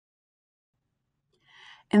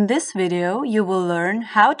In this video, you will learn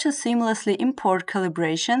how to seamlessly import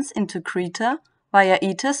calibrations into CRETA via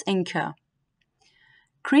ETAS INCA.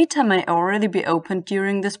 CRETA may already be opened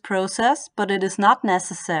during this process, but it is not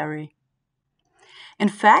necessary. In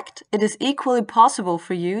fact, it is equally possible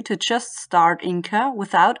for you to just start INCA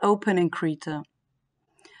without opening CRETA.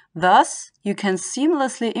 Thus, you can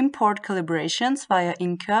seamlessly import calibrations via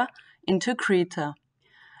INCA into CRETA.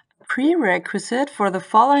 A prerequisite for the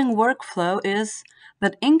following workflow is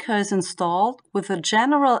that INCA is installed with the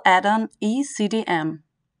general add-on ECDM.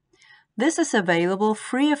 This is available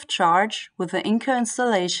free of charge with the INCA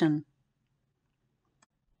installation.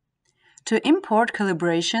 To import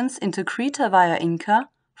calibrations into CRETA via INCA,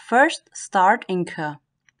 first start INCA.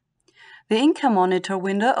 The INCA monitor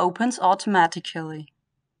window opens automatically.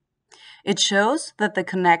 It shows that the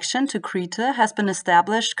connection to CRETA has been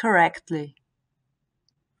established correctly.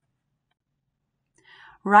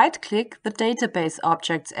 Right-click the Database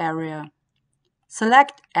Objects area.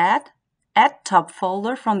 Select Add Top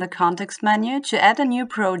Folder from the context menu to add a new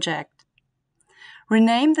project.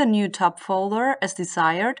 Rename the new top folder as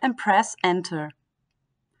desired and press Enter.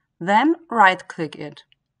 Then right-click it.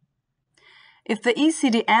 If the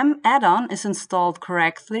ECDM add-on is installed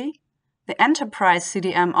correctly, the Enterprise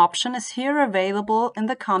CDM option is here available in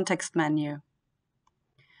the context menu.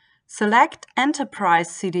 Select Enterprise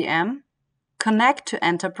CDM. Connect to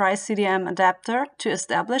Enterprise CDM adapter to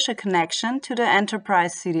establish a connection to the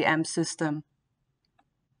Enterprise CDM system.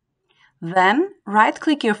 Then,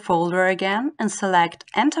 right-click your folder again and select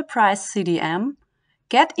Enterprise CDM,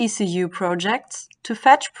 Get ECU Projects to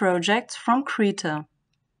fetch projects from CRETA.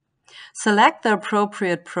 Select the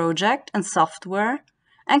appropriate project and software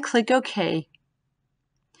and click OK.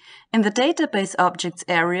 In the Database Objects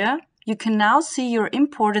area, you can now see your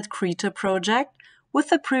imported CRETA project with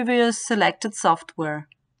the previous selected software.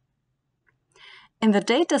 In the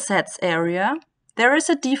Datasets area, there is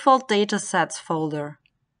a default Datasets folder.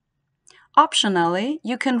 Optionally,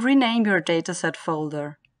 you can rename your dataset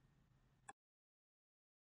folder.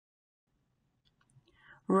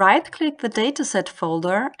 Right-click the dataset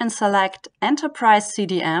folder and select Enterprise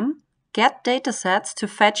CDM, Get Datasets to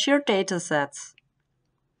fetch your datasets.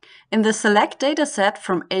 In the Select Dataset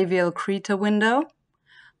from AVL CRETA window,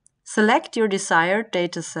 select your desired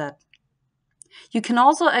dataset. You can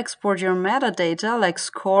also export your metadata like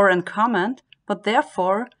score and comment, but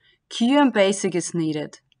therefore QM Basic is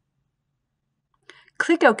needed.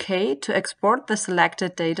 Click OK to export the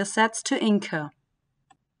selected datasets to INCA.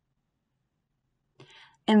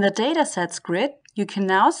 In the Datasets grid, you can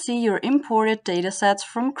now see your imported datasets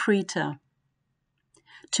from CRETA.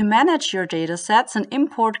 To manage your datasets and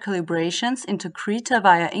import calibrations into CRETA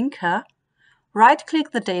via INCA,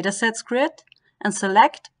 right-click the Datasets grid and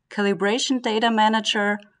select Calibration Data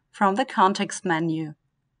Manager from the context menu.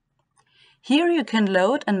 Here you can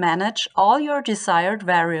load and manage all your desired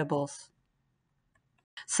variables.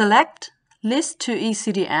 Select List to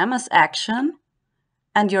ECDM as action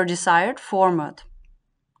and your desired format.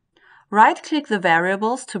 Right-click the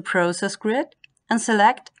variables to Process grid and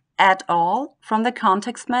select Add All from the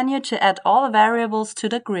context menu to add all variables to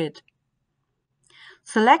the grid.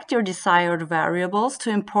 Select your desired variables to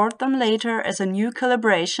import them later as a new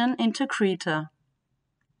calibration into CRETA.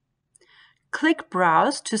 Click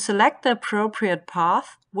Browse to select the appropriate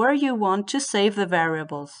path where you want to save the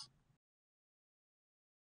variables.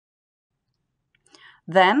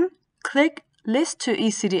 Then, click List to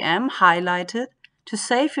ECDM highlighted to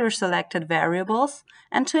save your selected variables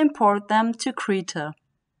and to import them to CRETA.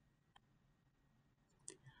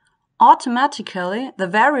 Automatically, the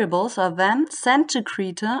variables are then sent to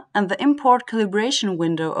CRETA and the Import Calibration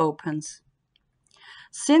window opens.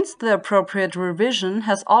 Since the appropriate revision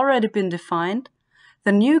has already been defined,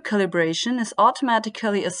 the new calibration is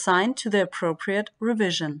automatically assigned to the appropriate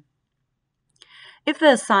revision. If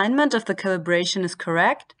the assignment of the calibration is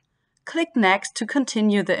correct, click Next to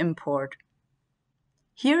continue the import.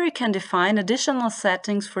 Here you can define additional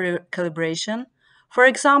settings for your calibration, for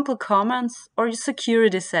example comments or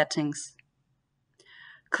security settings.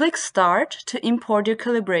 Click Start to import your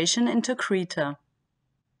calibration into CRETA.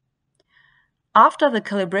 After the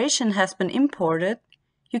calibration has been imported,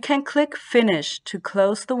 you can click Finish to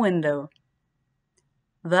close the window.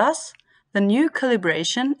 Thus, the new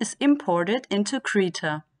calibration is imported into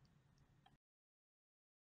CRETA.